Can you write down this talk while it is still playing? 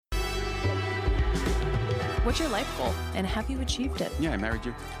What's your life goal, and have you achieved it? Yeah, I married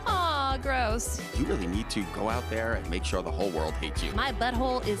you. Aw, gross. You really need to go out there and make sure the whole world hates you. My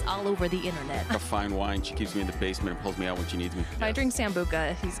butthole is all over the internet. A fine wine, she keeps me in the basement and pulls me out when she needs me. If I drink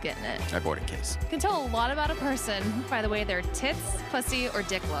Sambuca, he's getting it. I bought a case. Can tell a lot about a person by the way their tits, pussy, or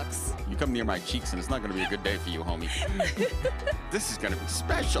dick looks. You come near my cheeks and it's not going to be a good day for you, homie. This is going to be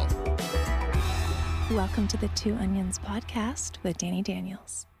special. Welcome to the Two Onions podcast with Danny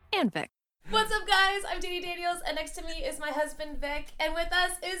Daniels. And Vic. What's up, guys? I'm Danny Daniels, and next to me is my husband, Vic, and with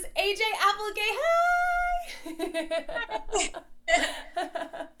us is AJ Applegate. Hi!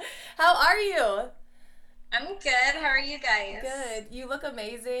 How are you? I'm good. How are you guys? Good. You look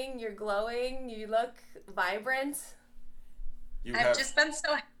amazing. You're glowing. You look vibrant. I've just been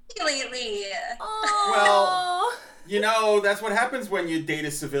so happy lately. Oh. Well, you know, that's what happens when you date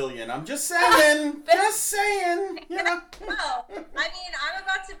a civilian. I'm just saying. Just saying. You know. Well, I mean, I'm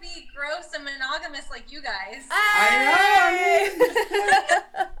about to be gross and monogamous like you guys. I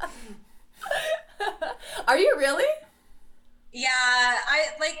know. Are you really? Yeah,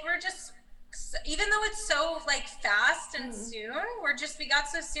 we're just, even though it's so like fast and soon, we got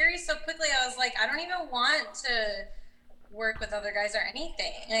so serious so quickly. I was like, I don't even want to work with other guys or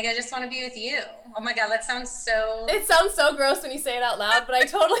anything. Like, I just want to be with you. Oh my God, that sounds so... It sounds so gross when you say it out loud, but I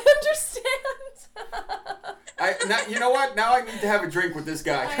totally understand. you know what? Now I need to have a drink with this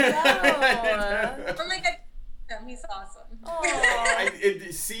guy. I know. Oh my God, he's awesome.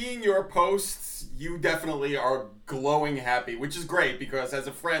 Seeing your posts, you definitely are glowing happy, which is great because as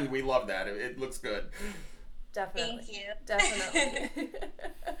a friend, we love that. It looks good. Definitely. Thank you. Definitely.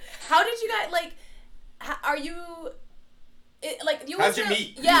 How did you guys, are you... How'd you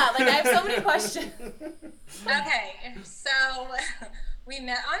meet? Yeah, I have so many questions. Okay, so we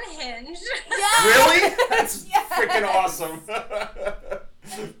met on Hinge. Yes! Really? That's freaking awesome.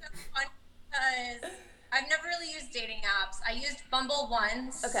 It's so funny because I've never really used dating apps. I used Bumble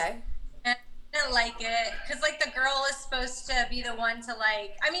once. Okay. And I didn't like it because the girl is supposed to be the one to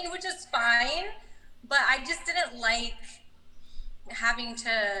which is fine, but I just didn't like having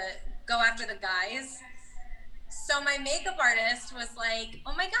to go after the guys. So my makeup artist was like,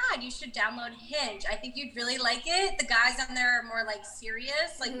 oh my God, you should download Hinge. I think you'd really like it. The guys on there are more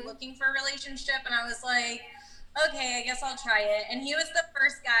serious, looking for a relationship. And I was like, okay, I guess I'll try it. And he was the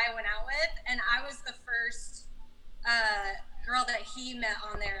first guy I went out with. And I was the first girl that he met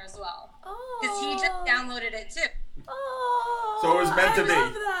on there as well. Because he just downloaded it too. Oh, so it was meant to be. I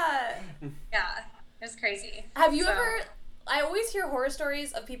love that. Yeah, it was crazy. Have you ever... I always hear horror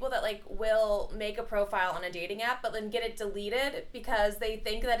stories of people that will make a profile on a dating app but then get it deleted because they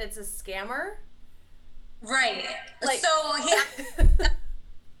think that it's a scammer. Right. So he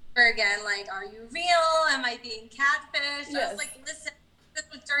again, are you real? Am I being catfished? Yes. I was like, listen, this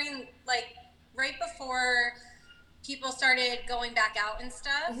was during right before people started going back out and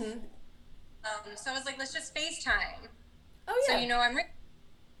stuff. Mm-hmm. So I was like, let's just FaceTime. Oh yeah. So I'm real.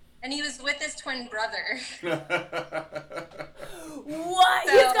 And he was with his twin brother. What?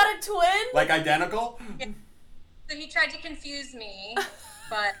 So, he's got a twin? Identical? Yeah. So he tried to confuse me,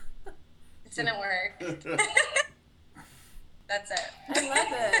 but it didn't work. That's it. I love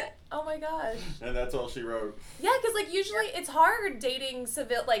it. Oh my gosh. And that's all she wrote. Yeah, because usually it's hard dating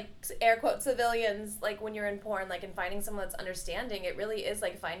air quote civilians when you're in porn, and finding someone that's understanding. It really is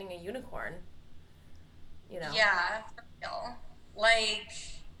like finding a unicorn. You know? Yeah, for real.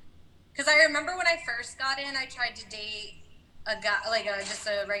 Because I remember when I first got in, I tried to date a guy, just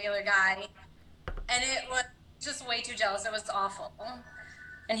a regular guy, and it was just way too jealous. It was awful.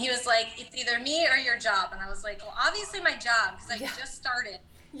 And he was like, it's either me or your job. And I was like, well, obviously my job, because I just started.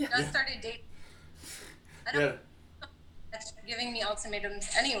 Started dating. I don't know. That's giving me ultimatums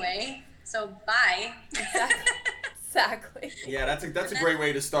anyway, so bye. Exactly. Yeah, that's a great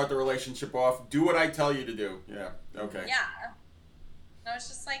way to start the relationship off. Do what I tell you to do. Yeah, okay. Yeah. I was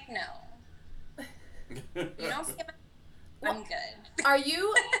just like, no. You don't see I'm good. Are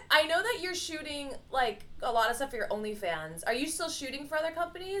you, I know that you're shooting, a lot of stuff for your OnlyFans. Are you still shooting for other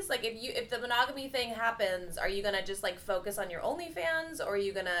companies? If the monogamy thing happens, are you going to just, focus on your OnlyFans? Or are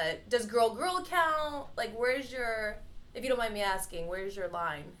you going to, does girl count? Where's your, if you don't mind me asking, where's your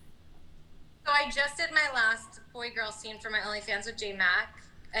line? So I just did my last boy-girl scene for my OnlyFans with J Mac.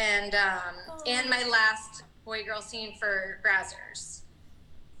 And my last boy-girl scene for Brazzers.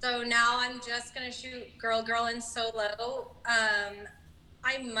 So now I'm just going to shoot girl and solo.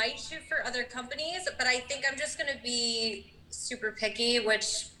 I might shoot for other companies, but I think I'm just going to be super picky,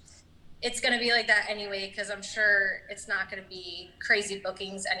 which it's going to be like that anyway, because I'm sure it's not going to be crazy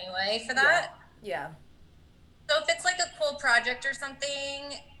bookings anyway for that. Yeah. So if it's a cool project or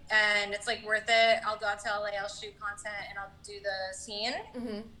something and and it's like worth it. I'll go out to LA, I'll shoot content, and I'll do the scene.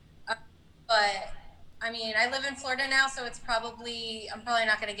 But I mean, I live in Florida now, so I'm probably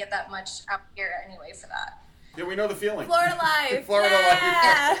not going to get that much out here anyway for that. Yeah, we know the feeling. Florida life. Florida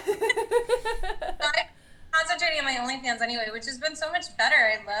yeah. I'm concentrating on my OnlyFans anyway, which has been so much better.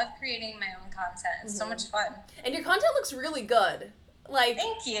 I love creating my own content. It's so much fun. And your content looks really good. Like,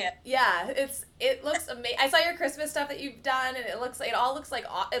 thank you. Yeah, it looks amazing. I saw your Christmas stuff that you've done, and it all looks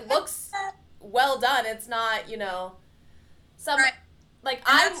well done. It's not, some Right. like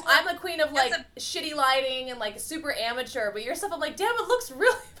And I'm a queen of like shitty lighting and like super amateur, but your stuff I'm like, damn, it looks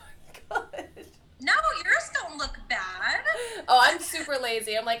really good. No, yours don't look bad. Oh, I'm super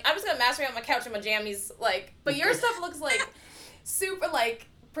lazy. I'm like, I'm just gonna masturbate on my couch in my jammies, like. But your stuff looks like super, like,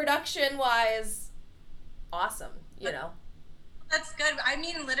 production-wise, awesome. That's good. I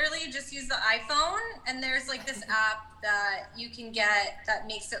mean, literally, you just use the iPhone, and there's like this app that you can get that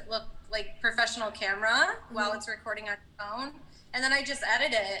makes it look like professional camera while it's recording on your phone, and then I just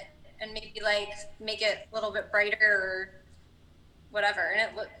edit it and maybe like make it a little bit brighter or whatever, and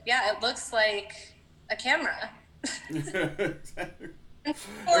it looks like a camera.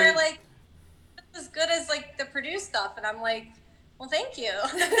 Or like as good as like the produced stuff, and I'm like, well, thank you.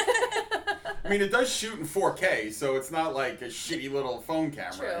 I mean, it does shoot in 4K, so it's not like a shitty little phone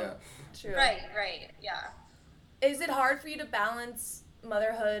camera. True. True. Right, yeah. Is it hard for you to balance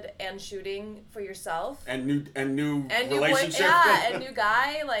motherhood and shooting for yourself? And new relationship. And new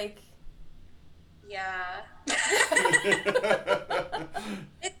guy, like. Yeah.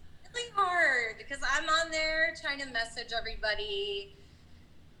 It's really hard because I'm on there trying to message everybody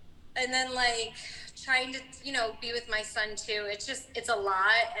and then like trying to, be with my son too. It's a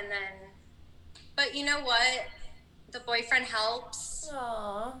lot. And then, but you know what? The boyfriend helps.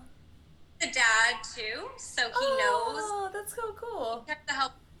 Aww. The dad too. So he knows. Oh, that's so cool. He has to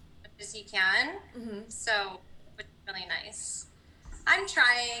help as much as he can. So, which is really nice. I'm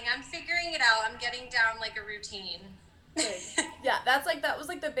trying. I'm figuring it out. I'm getting down like a routine. Yeah, that was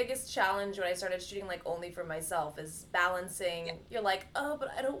like the biggest challenge when I started shooting like only for myself is balancing. Yeah. You're like, oh, but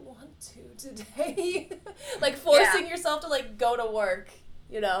I don't want to today. Like forcing yourself to like go to work,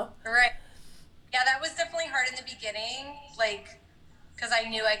 Right. Yeah, that was definitely hard in the beginning, like, because I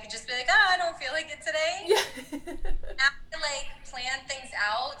knew I could just be like, I don't feel like it today. Yeah. I have to like plan things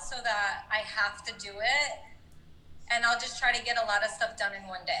out so that I have to do it. And I'll just try to get a lot of stuff done in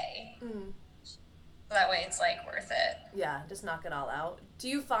one day. So that way it's, like, worth it. Yeah, just knock it all out. Do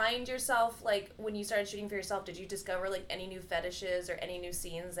you find yourself, like, when you started shooting for yourself, did you discover, like, any new fetishes or any new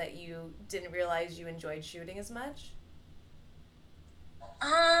scenes that you didn't realize you enjoyed shooting as much?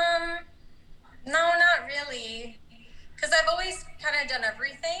 No, not really. Because I've always kind of done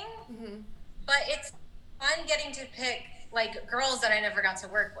everything. But it's fun getting to pick like girls that I never got to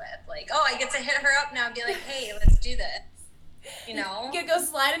work with. Like, oh, I get to hit her up now and be like, hey, let's do this. You could go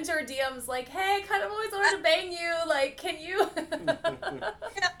slide into her DMs like, hey, kind of always wanted to bang you. Like, can you?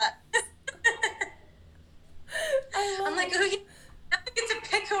 I'm like, oh, yeah, I get to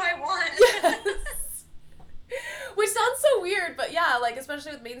pick who I want. Yes. Which sounds so weird, but yeah, like,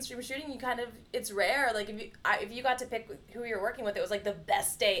 especially with mainstream shooting, it's rare. Like, if you got to pick who you're working with, it was like the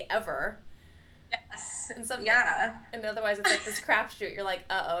best day ever. Yes. And otherwise it's like this crapshoot. You're like,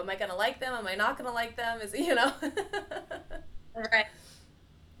 uh-oh, am I gonna like them? Am I not gonna like them? Is Right.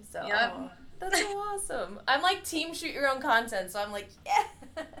 So that's so awesome. I'm like team shoot your own content, so I'm like, yeah.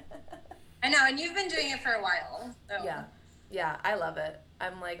 I know, and you've been doing it for a while. So. Yeah, I love it.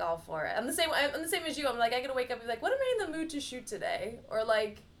 I'm like all for it. I'm the same as you. I'm like, I gotta wake up and be like, what am I in the mood to shoot today? Or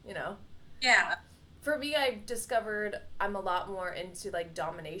like, Yeah. For me, I've discovered I'm a lot more into like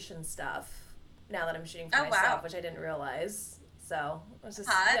domination stuff now that I'm shooting for myself, which I didn't realize. So it's just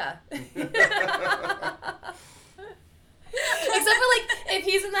hot. Except for like if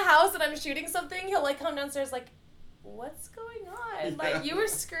he's in the house and I'm shooting something, he'll like come downstairs like, what's going on? Like, you were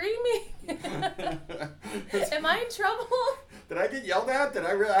screaming. Am I in trouble? Did I get yelled at?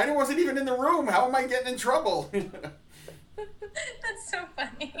 I wasn't even in the room. How am I getting in trouble? That's so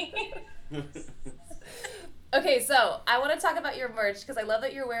funny. Okay, so I want to talk about your merch because I love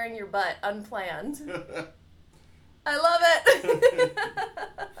that you're wearing your butt unplanned. I love it.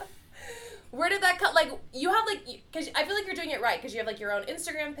 Where did that come? Like, you have like, because I feel like you're doing it right because you have like your own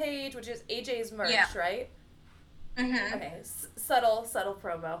Instagram page, which is AJ's merch, right? Okay, subtle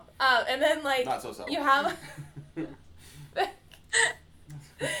promo. And then like, not so subtle. You have.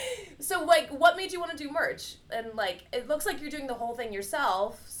 So like, what made you want to do merch? And like, it looks like you're doing the whole thing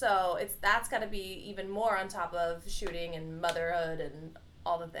yourself, so that's got to be even more on top of shooting and motherhood and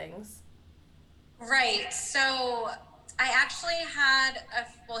all the things. Right. So I actually had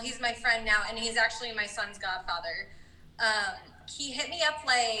well, he's my friend now, and he's actually my son's godfather. He hit me up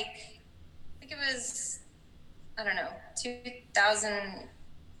like, I think it was, I don't know,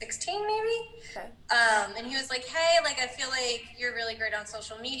 2016 maybe. Okay. And he was like, hey, like, I feel like you're really great on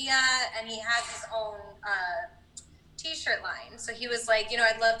social media. And he has his own t-shirt line. So he was like,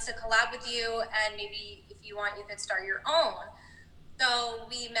 I'd love to collab with you, and maybe if you want, you could start your own. So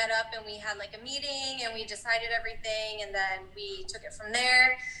we met up and we had like a meeting and we decided everything, and then we took it from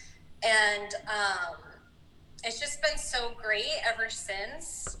there. And it's just been so great ever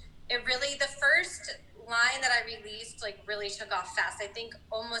since. The first line that I released like really took off fast. I think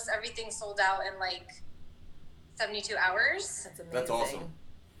almost everything sold out in like 72 hours. That's amazing. That's awesome.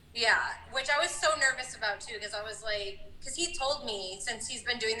 Yeah, which I was so nervous about too, because I was like, because he told me, since he's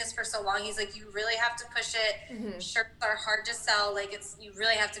been doing this for so long, he's like, you really have to push it. Mm-hmm. Shirts are hard to sell. Like, you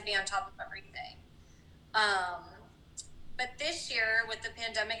really have to be on top of everything. But this year with the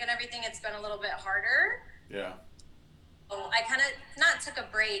pandemic and everything, it's been a little bit harder. Yeah. So I kind of not took a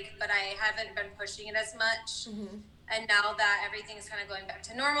break, but I haven't been pushing it as much. Mm-hmm. And now that everything is kind of going back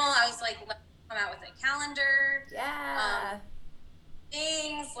to normal, I was like, let's come out with a calendar. Yeah.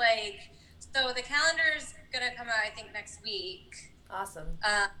 Things like, so the calendar's gonna come out, I think, next week. Awesome.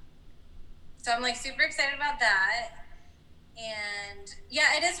 So I'm like super excited about that. And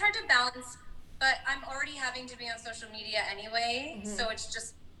yeah, it is hard to balance, but I'm already having to be on social media anyway. Mm-hmm. So it's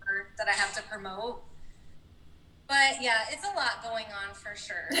just that I have to promote. But yeah, it's a lot going on for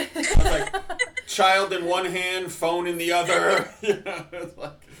sure. It's like child in one hand, phone in the other. It's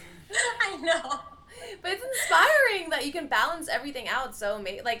like... I know. But it's inspiring that you can balance everything out. So,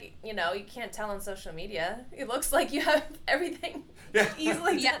 you can't tell on social media. It looks like you have everything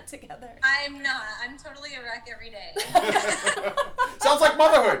easily done together. I'm not. I'm totally a wreck every day. Sounds like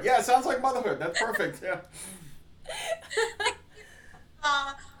motherhood. Yeah, sounds like motherhood. That's perfect. Yeah.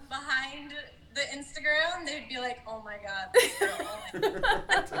 Behind the Instagram, they'd be like, oh my god, this girl.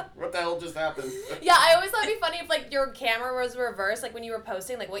 What the hell just happened? Yeah, I always thought it'd be funny if your camera was reversed, when you were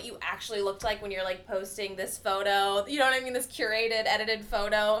posting, what you actually looked like when you're posting this photo. You know what I mean? This curated, edited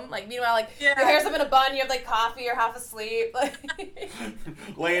photo. Meanwhile, your hair's up in a bun, you have coffee, you're half asleep.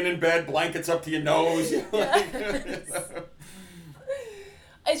 Laying in bed, blankets up to your nose. Is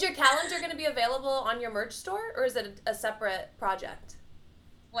your calendar going to be available on your merch store, or is it a separate project?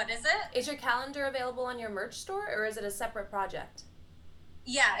 What is it? Is your calendar available on your merch store, or is it a separate project?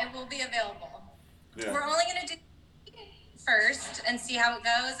 Yeah, it will be available. Yeah. We're only gonna do first and see how it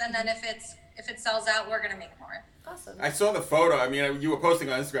goes, and then if it sells out, we're gonna make more. Awesome. I saw the photo. I mean, you were posting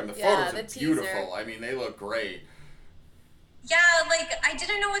on Instagram. The photos the are teaser. beautiful. I mean, they look great. Yeah, I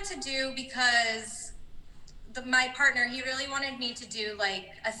didn't know what to do because my partner, he really wanted me to do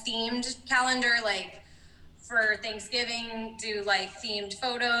a themed calendar, for Thanksgiving, do themed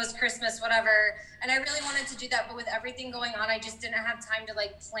photos, Christmas, whatever. And I really wanted to do that, but with everything going on, I just didn't have time to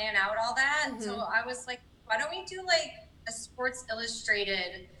plan out all that. Mm-hmm. So I was like, why don't we do a Sports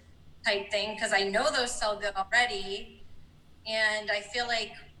Illustrated type thing? Because I know those sell good already, and I feel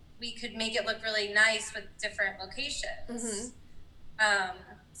like we could make it look really nice with different locations. Mm-hmm.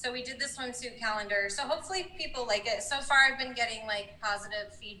 So we did this swimsuit calendar. So hopefully people like it. So far, I've been getting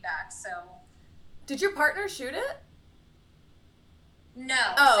positive feedback. So. Did your partner shoot it? No.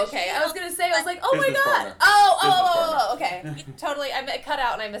 Oh, So okay. she I was gonna say, I was like, oh my Business god. partner. Oh, okay. Totally. I cut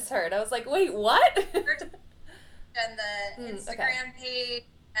out and I misheard. I was like, wait, what? and the Instagram page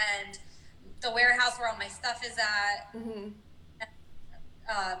and the warehouse where all my stuff is at. Mm-hmm.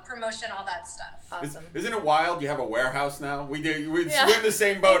 Promotion, all that stuff. Awesome. Isn't it wild? You have a warehouse now. We're Yeah. in the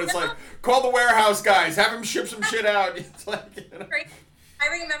same boat. It's like, call the warehouse guys. Have them ship some shit out. It's like, I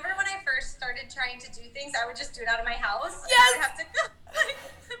remember when I first started trying to do things, I would just do it out of my house. Yes! And I would have to go to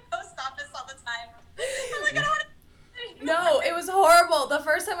the post office all the time. I'm like, I don't want to. No, it was horrible. The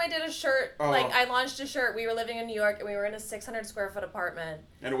first time I did a shirt, Oh. I launched a shirt. We were living in New York and we were in a 600 square foot apartment.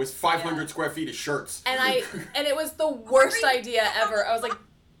 And it was 500 square feet of shirts. And it was the worst idea ever. I was like,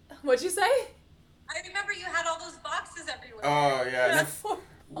 what'd you say? I remember you had all those boxes everywhere. Oh, yeah.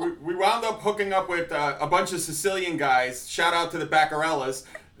 We wound up hooking up with a bunch of Sicilian guys. Shout out to the Baccarellas.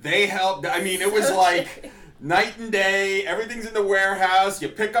 They helped. I mean, it was night and day. Everything's in the warehouse. You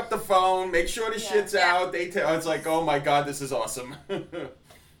pick up the phone, make sure the shit's out. It's like, oh my god, this is awesome.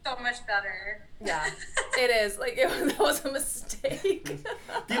 So much better. Yeah, it is. That was a mistake.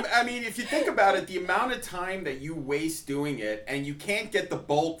 I mean, if you think about it, the amount of time that you waste doing it, and you can't get the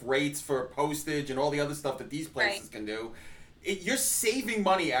bulk rates for postage and all the other stuff that these places can do, you're saving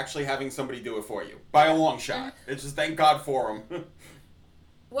money actually having somebody do it for you by a long shot. It's just thank God for them.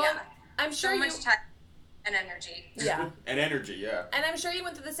 Well, Yeah. I'm sure So much time. and energy. Yeah. And energy, yeah. And I'm sure you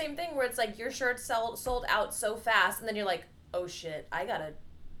went through the same thing where it's like your shirt sold out so fast, and then you're like, oh shit, I gotta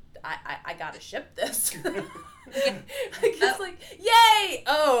ship this. It's like, yay!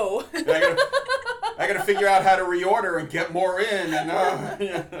 Oh. I gotta figure out how to reorder and get more in, and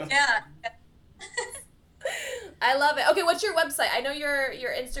Yeah. I love it. Okay, what's your website? I know your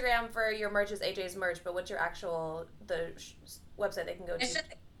Instagram for your merch is AJ's Merch, but what's your actual website they can go to? It's just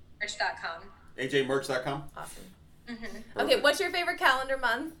merch.com. AJmerch.com. Awesome. Mm-hmm. Okay, what's your favorite calendar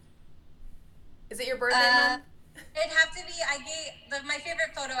month? Is it your birthday month? It'd have to be, my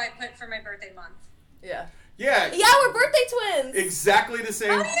favorite photo I put for my birthday month. Yeah. Yeah. Yeah, we're birthday twins. Exactly the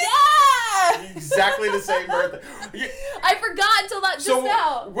same. Yeah. Exactly the same birthday. Yeah. I forgot until just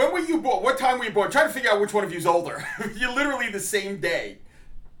now. When were you born? What time were you born? Try to figure out which one of you's older. You're literally the same day.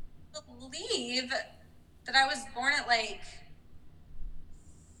 I believe that I was born at like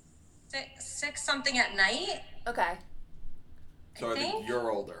six something at night. Okay. So I think you're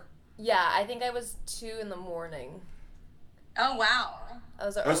older. Yeah, I think I was 2 in the morning. Oh wow.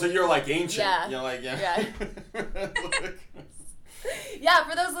 So you're like ancient. Yeah. You're like, yeah. Yeah,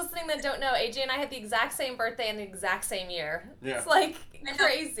 for those listening that don't know, AJ and I had the exact same birthday in the exact same year. Yeah. It's like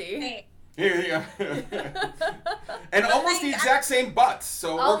crazy. Hey. Yeah. And almost the exact same butts,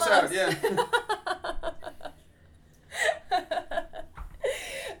 so it works out, yeah.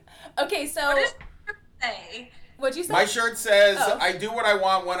 Okay, so what does your say? What'd you say? My shirt says, I do what I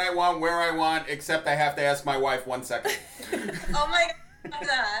want, when I want, where I want, except I have to ask my wife 1 second. Oh my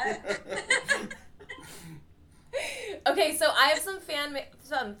god. Okay, so I have some fan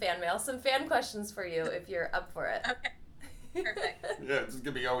questions for you if you're up for it. Okay. Perfect. Yeah, this is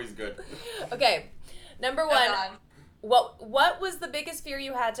gonna be always good. Okay, number one. What was the biggest fear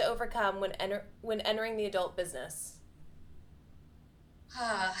you had to overcome when entering the adult business?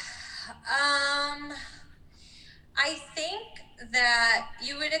 I think that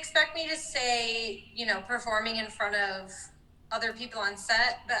you would expect me to say, performing in front of other people on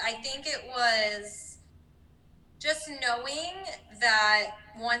set, but I think it was just knowing that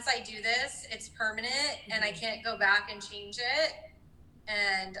once I do this, it's permanent and I can't go back and change it.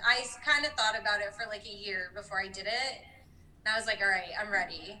 And I kind of thought about it for like a year before I did it. And I was like, all right, I'm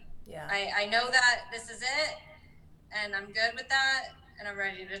ready. Yeah. I know that this is it and I'm good with that and I'm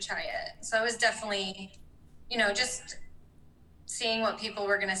ready to try it. So it was definitely, just seeing what people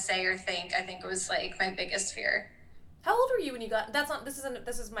were going to say or think, I think was like my biggest fear. How old were you when you got,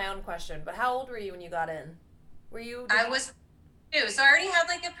 this is my own question, but how old were you when you got in? I was 22, so I already had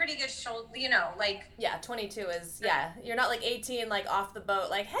like a pretty good shoulder, like. Yeah, 22 is, you're not like 18, like off the boat,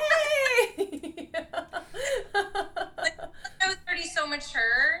 like, hey! Like, I was already so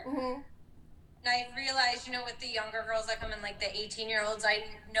mature. Mm-hmm. And I realized, with the younger girls that come in, like the 18-year-olds, I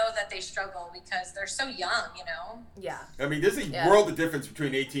know that they struggle because they're so young, Yeah. I mean, there's a world of difference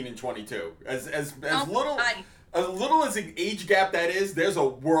between 18 and 22. As little as an age gap that is, there's a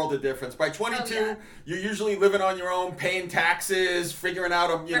world of difference. By 22, you're usually living on your own, paying taxes, figuring out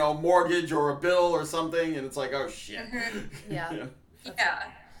a mortgage or a bill or something, and it's like, oh shit. Mm-hmm. Yeah.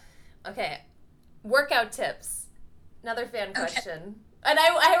 Yeah. Okay. Workout tips. Another fan question. And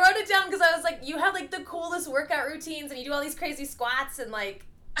I wrote it down because I was like, you have like the coolest workout routines and you do all these crazy squats and like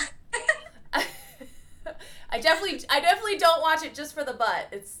I definitely don't watch it just for the butt.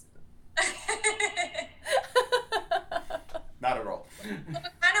 It's Not at all.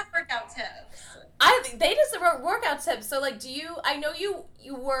 What kind of workout tips? They just wrote workout tips. So like, I know you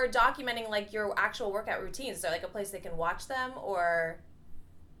were documenting like your actual workout routines. Is there like a place they can watch them or?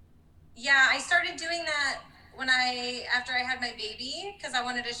 Yeah, I started doing that after I had my baby, because I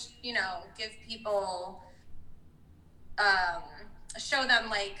wanted to, give people, show them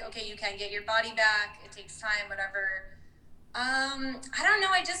like, okay, you can get your body back. It takes time, whatever. I don't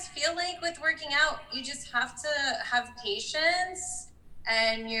know. I just feel like with working out, you just have to have patience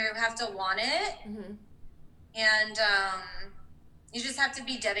and you have to want it. Mm-hmm. And, you just have to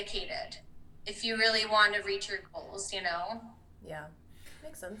be dedicated if you really want to reach your goals, Yeah.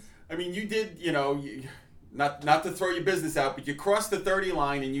 Makes sense. I mean, you did, not to throw your business out, but you crossed the 30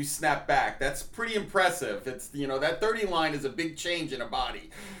 line and you snap back. That's pretty impressive. It's, that 30 line is a big change in a body.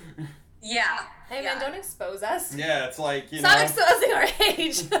 Yeah. Hey man, don't expose us. Yeah, it's like, Stop exposing our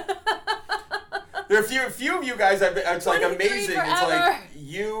age. There are a few of you guys, it's like amazing. Forever. It's like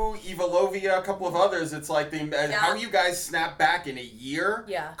you, Eva Lovia, a couple of others. It's like how you guys snap back in a year.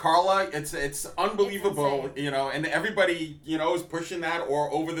 Yeah. Carla, it's unbelievable, It's and everybody, is pushing that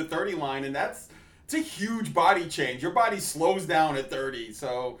or over the 30 line, and it's a huge body change. Your body slows down at 30,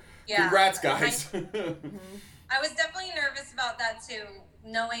 so congrats, guys. I was definitely nervous about that too,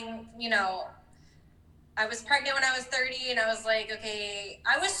 knowing, I was pregnant when I was 30, and I was like, okay,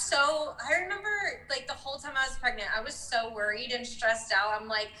 I remember like the whole time I was pregnant, I was so worried and stressed out. I'm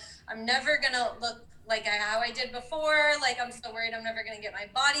like, I'm never gonna look like how I did before. Like, I'm so worried I'm never gonna get my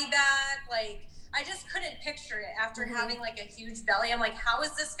body back. Like, I just couldn't picture it after having like a huge belly. I'm like, how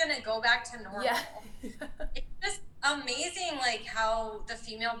is this gonna go back to normal? Yeah. It's just amazing, like how the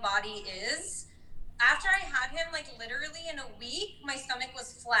female body is. After I had him, like literally in a week, my stomach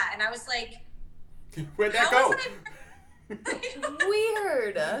was flat, and I was like, Where'd that how go? was I-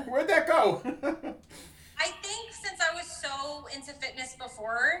 Weird. Where'd that go? I think since I was so into fitness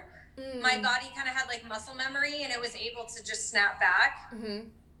before, my body kind of had like muscle memory, and it was able to just snap back. Mm-hmm.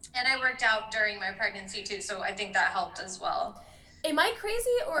 And I worked out during my pregnancy too, so I think that helped as well. Am I crazy,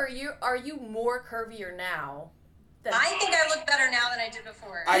 or are you more curvier now? I think I look better now than I did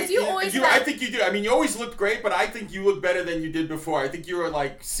before. I had- think you do. I mean, you always looked great, but I think you look better than you did before. I think you were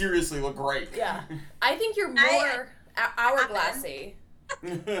like seriously look great. Yeah. I think you're more hourglassy.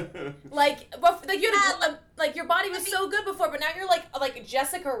 Like you had like your body was so good before, but now you're like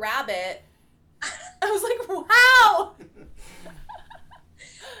Jessica Rabbit. I was like, wow.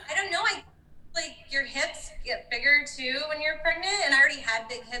 I don't know. Like your hips get bigger too when you're pregnant, and I already had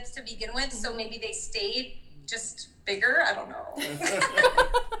big hips to begin with, so maybe they stayed just bigger. I don't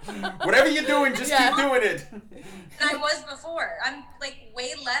know. Whatever you're doing, just keep doing it. And I was before. I'm like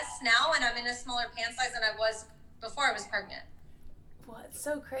way less now, and I'm in a smaller pant size than I was before I was pregnant. What?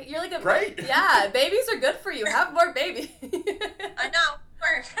 So crazy. You're like a Great. Yeah, babies are good for you. Have more babies. I know.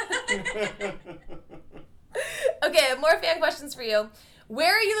 Okay, more fan questions for you.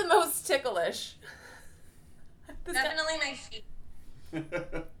 Where are you the most ticklish? Definitely my feet.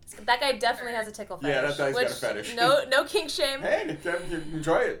 That guy definitely has a tickle fetish. Yeah, that guy's got a fetish. No kink shame. Hey,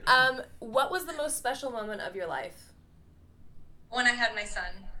 enjoy it. What was the most special moment of your life? When I had my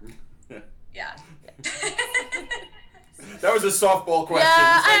son. Yeah. That was a softball question.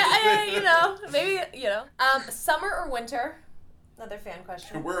 Yeah, maybe. Summer or winter? Another fan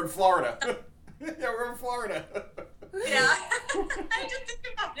question. We're in Florida. Yeah, we're in Florida. Yeah. I just think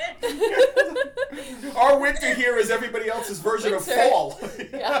about it. Our winter here is everybody else's version of Winter. fall.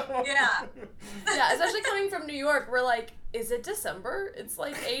 Yeah. Yeah. Yeah, especially coming from New York, we're like, is it December? It's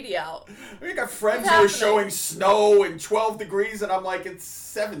like 80 out. We got friends What's who are happening? showing snow and 12 degrees, and I'm like, it's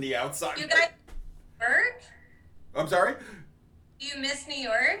 70 outside. You guys work? I'm sorry? Do you miss New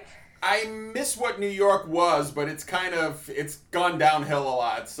York? I miss what New York was, but it's gone downhill a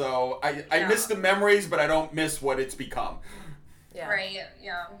lot. So I miss the memories, but I don't miss what it's become. Yeah. Right,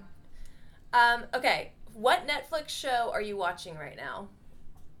 yeah. Okay, what Netflix show are you watching right now?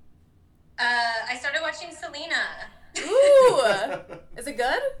 I started watching Selena. Ooh! Is it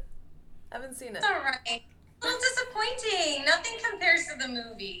good? I haven't seen it. It's alright. A little disappointing. Nothing compares to the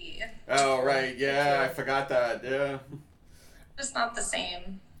movie. Oh, right. Yeah, I forgot that. Yeah. Just not the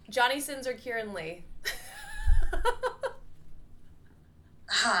same. Johnny Sins or Kieran Lee?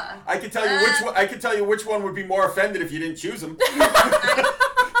 I can tell you which one. I can tell you which one would be more offended if you didn't choose him.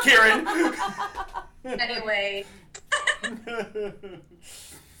 Kieran. Anyway.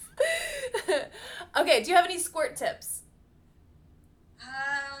 Okay, do you have any squirt tips?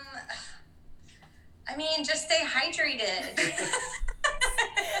 I mean, just stay hydrated.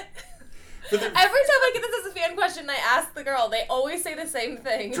 Every time I get this as a fan question, I ask the girl, they always say the same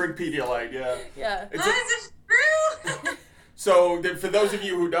thing. Drink Pedialyte, yeah. Yeah. It's How is this true? So, for those of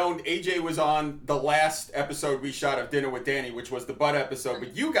you who don't, AJ was on the last episode we shot of Dinner with Danny, which was the butt episode,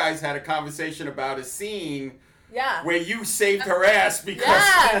 but you guys had a conversation about a scene Yeah. where you saved her ass because...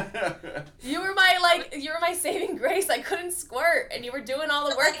 Yeah. You were my saving grace. I couldn't squirt, and you were doing all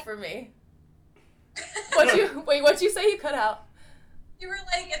the work for me. What'd you say you cut out? You were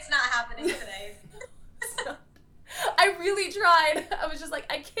like, it's not happening today. I really tried. I was just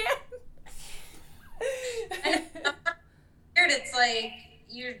like, I can't. It's like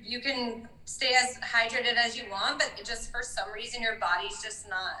you can stay as hydrated as you want, but just for some reason your body's just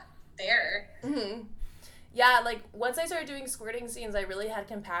not there. Mm-hmm. Yeah, like once I started doing squirting scenes, I really had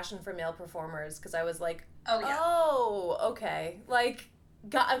compassion for male performers because I was like, okay, like,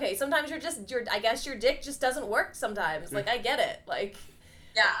 God, okay. Sometimes I guess your dick just doesn't work sometimes. Like I get it. Like,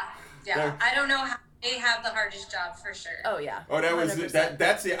 yeah. I don't know how they have the hardest job for sure. oh yeah. Oh, that was 100%.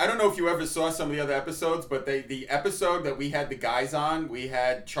 that's the. I don't know if you ever saw some of the other episodes, but the episode that we had the guys on, we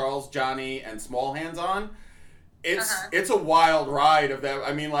had Charles, Johnny, and Small Hands on. It's a wild ride of that.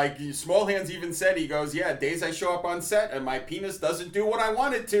 I mean, like Small Hands even said, he goes, "Yeah, days I show up on set and my penis doesn't do what I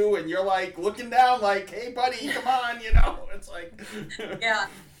want it to," and you're like looking down, like, "Hey, buddy, come on," you know? It's like, Yeah.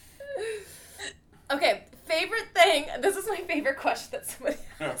 Okay, Favorite thing. This is my favorite question that somebody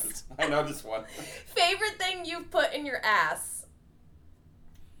asked. I know this one. Favorite thing you've put in your ass.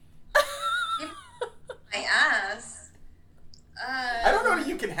 My ass. I don't know that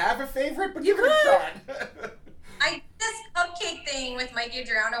you can have a favorite, but You give it a could. shot. I did this cupcake thing with Mikey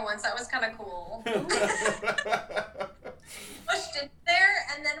Adriano once. That was kind of cool. Pushed it there,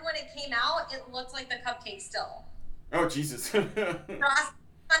 and then when it came out, it looked like the cupcake still. Oh, Jesus. Frosting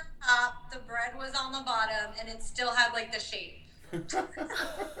on top, the bread was on the bottom, and it still had like the shape. I was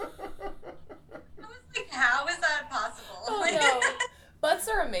like, how is that possible? Oh no. Butts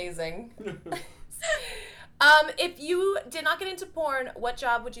are amazing. If you did not get into porn, what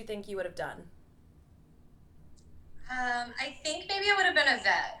job would you think you would have done? I think maybe I would have been a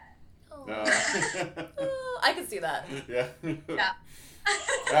vet. Oh, I could see that. Yeah. Yeah.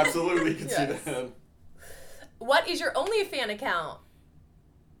 Absolutely, you can see Yes. that. What is your OnlyFans account?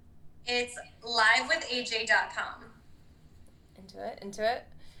 It's livewithaj.com. Into it.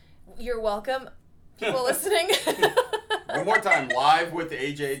 You're welcome, people listening. One more time,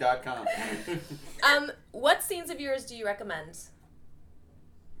 livewithaj.com. What scenes of yours do you recommend?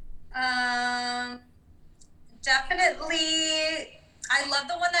 Definitely. I love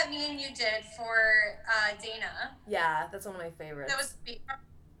the one that me and you did for Dana. Yeah, that's one of my favorites. That was Sweetheart,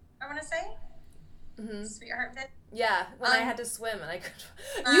 I want to say. Mhm. Sweetheart did. Yeah, when I had to swim and I could.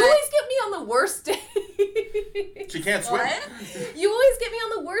 Uh, You always get me on the worst days. She can't swim. What? You always get me on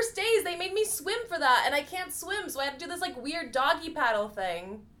the worst days. They made me swim for that, and I can't swim, so I had to do this like weird doggy paddle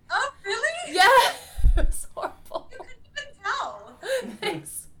thing. Oh, really? Yeah, it was horrible. You couldn't even tell.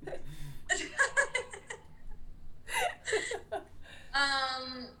 Thanks.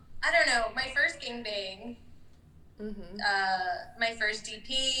 I don't know. My first gangbang, Mm-hmm. my first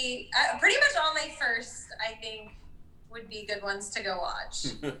DP, pretty much all my first, I think, would be good ones to go watch.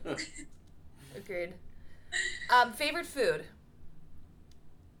 Agreed. Favorite food?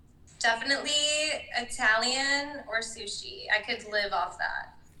 Definitely Italian or sushi. I could live off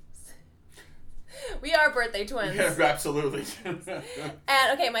that. We are birthday twins. Yeah, absolutely.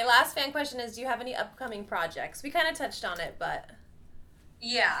 And okay, my last fan question is: do you have any upcoming projects? We kind of touched on it, but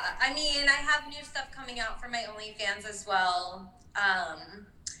Yeah, I mean, I have new stuff coming out for my OnlyFans as well.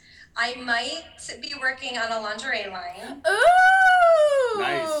 I might be working on a lingerie line. ooh,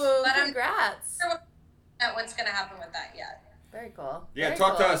 Nice. But I'm- congrats! I don't know what's going to happen with that yet. Very cool. Yeah, Very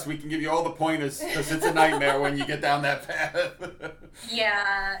talk to cool. us. We can give you all the pointers because it's a nightmare when you get down that path.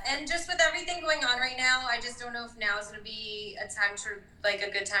 Yeah, and just with everything going on right now, I just don't know if now is going to be a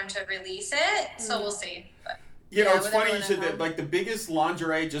good time to release it. So we'll see. But You know, Yeah, it's with funny you everyone said at that. home. Like the biggest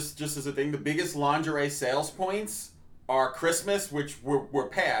lingerie, just as a thing, the biggest lingerie sales points are Christmas, which we're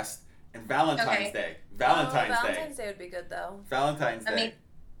past, and Valentine's Okay. Day. Valentine's Day. Valentine's Day would be good though. Valentine's Day. I mean-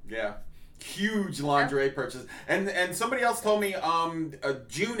 Yeah. Huge lingerie purchase. And somebody else told me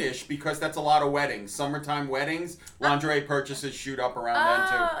June-ish, because that's a lot of weddings. Summertime weddings, lingerie purchases shoot up around then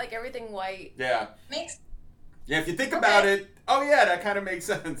too. Like everything white. Yeah. makes Yeah, if you think about it, oh yeah, that kind of makes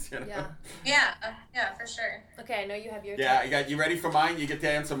sense, you know. Yeah. yeah, for sure. Okay, I know you have your. Yeah, you ready for mine? You get to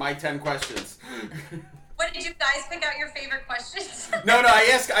answer my 10 questions. What did you guys pick out your favorite questions? No, I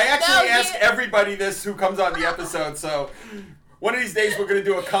actually No, ask everybody this who comes on the episode, so one of these days we're gonna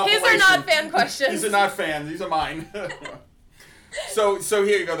do a His compilation. are not fan questions. These are not fans, these are mine. So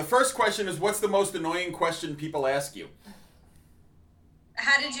here you go. The first question is, what's the most annoying question people ask you?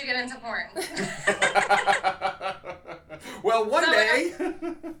 How did you get into porn? Well, one So, day.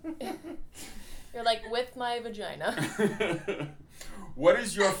 You're like with my vagina. What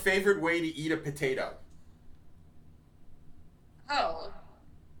is your favorite way to eat a potato? Oh.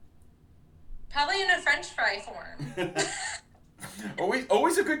 Probably in a French fry form.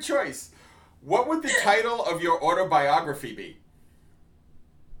 Always a good choice. What would the title of your autobiography be?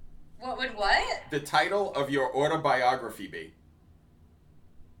 What would what? The title of your autobiography be?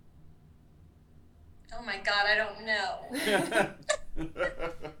 Oh my god, I don't know.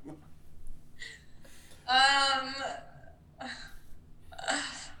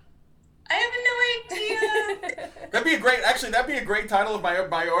 I have no idea. That'd be a great title of my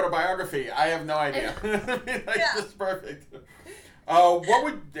autobiography. I have no idea. That's Yeah. just perfect. What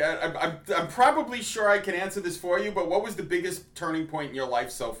would I'm probably sure I can answer this for you, but what was the biggest turning point in your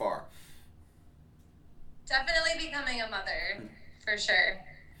life so far? Definitely becoming a mother, for sure.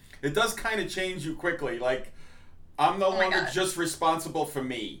 It does kind of change you quickly. Like, I'm no Oh my longer God. just responsible for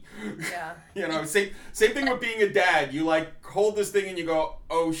me. Yeah. You know, same thing with being a dad. You like hold this thing and you go,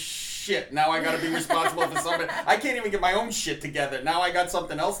 oh shit. shit, now I gotta be responsible for somebody. I can't even get my own shit together. Now I got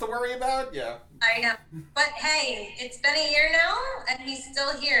something else to worry about? Yeah. I know. But hey, it's been a year now, and he's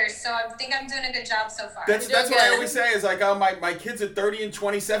still here, so I think I'm doing a good job so far. That's what I always say is like, oh, my kids are 30 and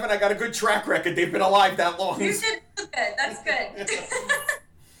 27. I got a good track record. They've been alive that long. You did good. That's good.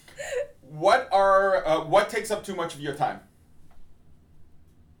 What takes up too much of your time?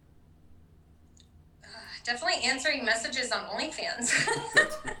 Definitely answering messages on OnlyFans.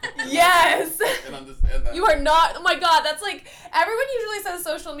 Yes. I can understand that. You are not. Oh my god, that's like everyone usually says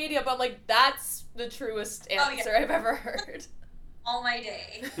social media, but I'm like that's the truest answer I've ever heard. All my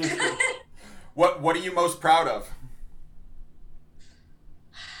day. What are you most proud of?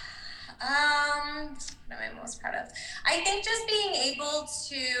 What am I most proud of? I think just being able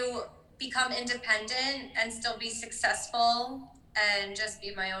to become independent and still be successful and just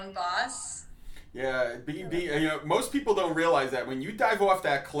be my own boss. Yeah, most people don't realize that when you dive off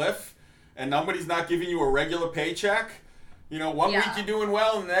that cliff and nobody's not giving you a regular paycheck, one week you're doing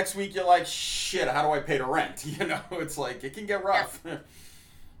well and the next week you're like, shit, how do I pay the rent? It's like, it can get rough. Yeah.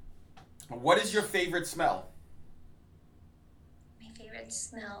 What is your favorite smell? My favorite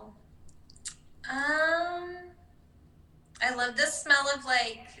smell? I love the smell of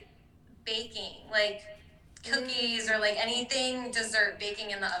like baking, like cookies or like anything dessert baking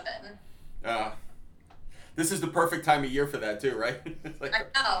in the oven. This is the perfect time of year for that too, right? Like, I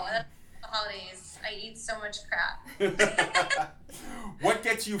know. That's the holidays. I eat so much crap. What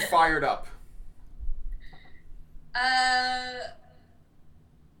gets you fired up? I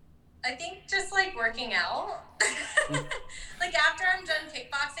think just like working out. Like after I'm done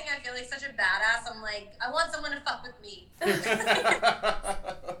kickboxing, I feel like such a badass. I'm like, I want someone to fuck with me. I love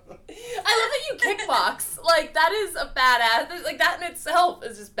that you kickbox. Like that is a badass. Like that in itself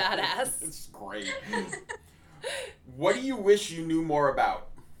is just badass. It's great. What do you wish you knew more about?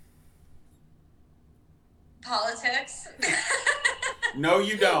 Politics. No,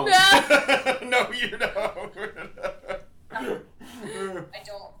 you don't. No, you don't. I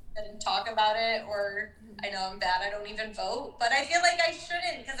didn't talk about it, or I know I'm bad. I don't even vote, but I feel like I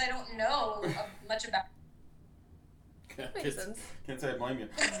shouldn't because I don't know much about it. Makes sense. Can't say I blame you.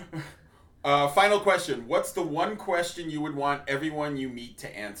 Final question. What's the one question you would want everyone you meet to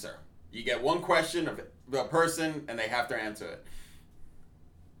answer? You get one question of the person, and they have to answer it.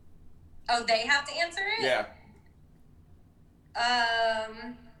 Oh, they have to answer it? Yeah.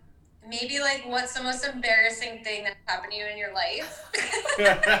 Maybe like what's the most embarrassing thing that happened to you in your life?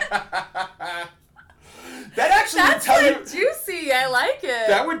 That actually would tell you. Juicy. I like it.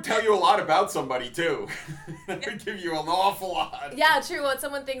 That would tell you a lot about somebody too. That would give you an awful lot. Yeah, true. What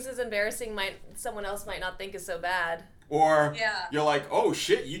someone thinks is embarrassing someone else might not think is so bad. Or you're like, oh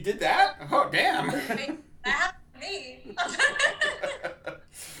shit, you did that? Oh damn. That happened to me.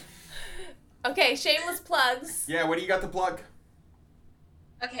 Okay, shameless plugs. Yeah, what do you got to plug?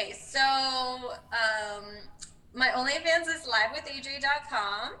 Okay, so my OnlyFans is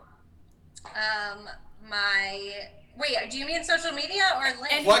livewithaj.com. Do you mean social media or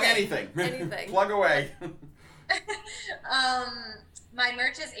link? Plug anything. Anything. Plug away. My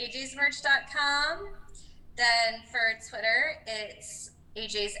merch is ajsmerch.com. Then for Twitter, it's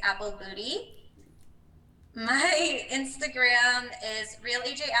AJ's Apple Booty. My Instagram is Real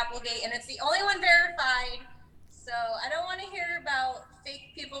AJ Applegate, and it's the only one verified. So I don't want to hear about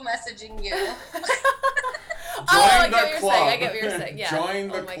fake people messaging you. I get what you're saying. Yeah. Join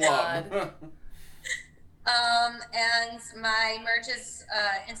the club. God. And my merch is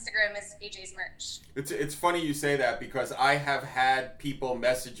Instagram is AJ's Merch. It's funny you say that because I have had people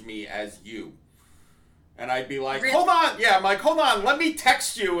message me as you. And I'd be like, really? hold on. Yeah, I'm like, hold on. Let me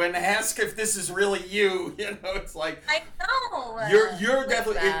text you and ask if this is really you. It's like I know. You're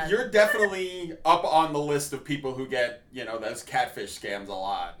definitely up on the list of people who get, those catfish scams a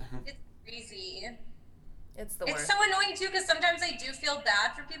lot. It's crazy. It's the worst. It's so annoying too because sometimes I do feel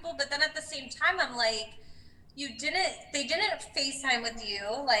bad for people, but then at the same time I'm like, they didn't FaceTime with you.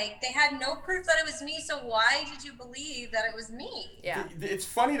 Like they had no proof that it was me, so why did you believe that it was me? Yeah. It's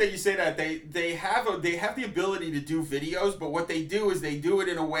funny that you say that. They have the ability to do videos, but what they do is they do it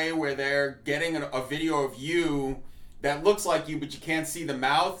in a way where they're getting a video of you that looks like you, but you can't see the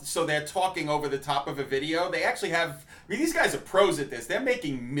mouth, so they're talking over the top of a video. They actually have, these guys are pros at this. They're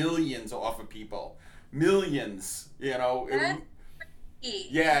making millions off of people. Millions,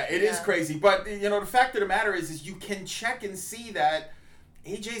 Yeah, it is crazy. But, the fact of the matter is you can check and see that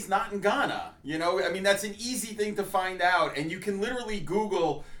AJ's not in Ghana. That's an easy thing to find out. And you can literally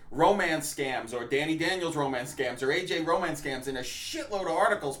Google romance scams or Danny Daniels romance scams or AJ romance scams and a shitload of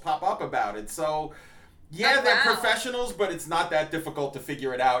articles pop up about it. So Yeah, Oh, they're wow. professionals, but it's not that difficult to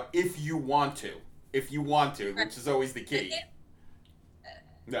figure it out if you want to. If you want to, which is always the key.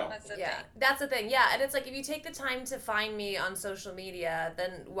 No. That's the Yeah, thing. that's the thing. Yeah, and it's like if you take the time to find me on social media,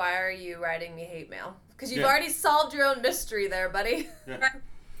 then why are you writing me hate mail? Because you've Yeah. already solved your own mystery there, buddy.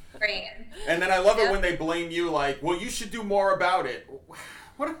 Great. And then I love it Yep. when they blame you, like, well, you should do more about it.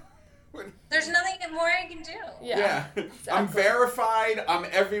 What? There's nothing more I can do. Yeah. I'm verified. I'm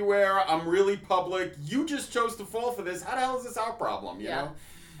everywhere. I'm really public. You just chose to fall for this. How the hell is this our problem, you Yeah. know?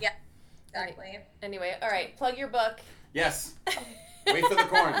 Yeah, exactly. Anyway, all right, plug your book. Yes. Wait for the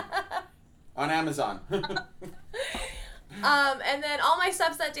corn. On Amazon. And then all my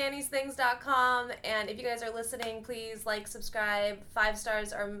stuff's at dannysthings.com. And if you guys are listening, please like, subscribe. 5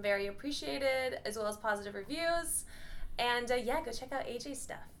 stars are very appreciated, as well as positive reviews. And yeah, go check out AJ's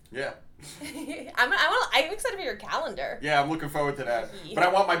stuff. Yeah. I'm excited for your calendar. Yeah, I'm looking forward to that. But I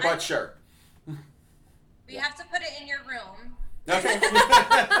want my butt shirt. We have to put it in your room. Okay.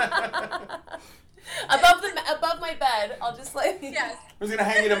 above my bed. I'll just like Yes. I was gonna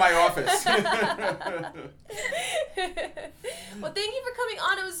hang it in my office. Well, thank you for coming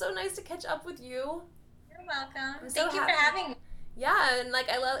on. It was so nice to catch up with you. You're welcome. I'm so Thank you for happy. having me. Yeah, and like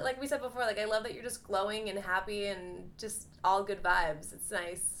I love, like we said before, like I love that you're just glowing and happy and just all good vibes. It's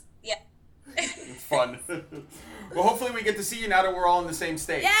nice. Yeah. It's fun. Well, hopefully we get to see you now that we're all in the same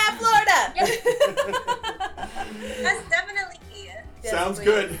state. Yeah, Florida. That's definitely. Yes, Sounds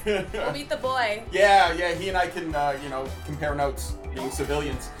please. good. We'll meet the boy. Yeah, he and I can, compare notes, being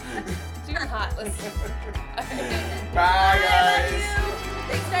civilians. Dude, hot. Listen. Bye, I love guys. you.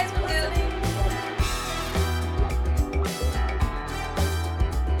 Thanks, guys, for